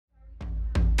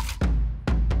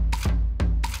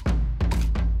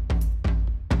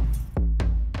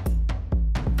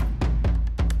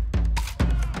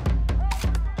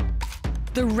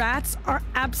The rats are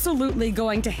absolutely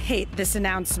going to hate this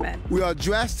announcement. We are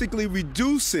drastically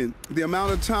reducing the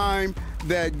amount of time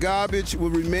that garbage will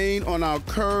remain on our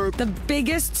curb. The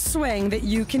biggest swing that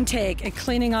you can take at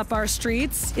cleaning up our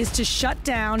streets is to shut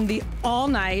down the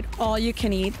all-night,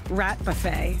 all-you-can-eat rat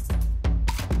buffet.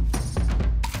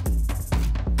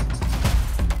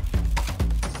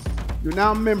 You're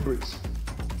now members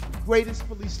of the greatest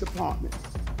police department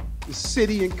the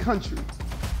city and country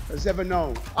has ever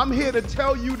known. I'm here to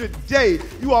tell you today,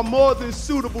 you are more than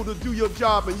suitable to do your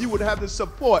job, and you would have the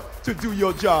support to do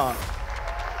your job.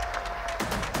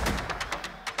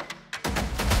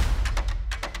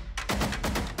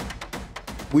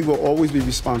 We will always be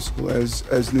responsible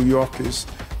as New Yorkers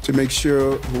to make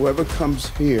sure whoever comes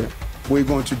here, we're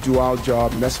going to do our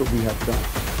job, and that's what we have done.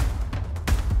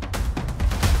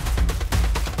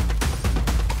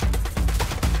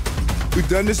 We've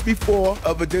done this before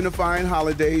of identifying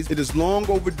holidays. It is long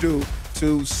overdue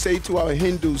to say to our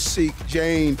Hindu, Sikh,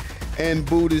 Jain, and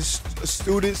Buddhist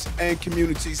students and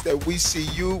communities that we see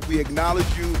you, we acknowledge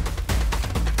you.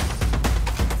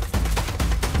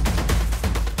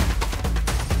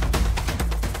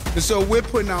 And so we're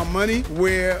putting our money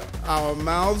where our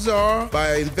mouths are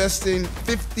by investing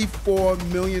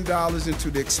 $54 million into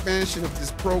the expansion of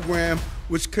this program,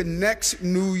 which connects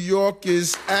New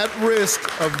Yorkers at risk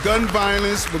of gun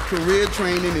violence with career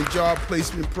training and job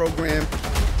placement program.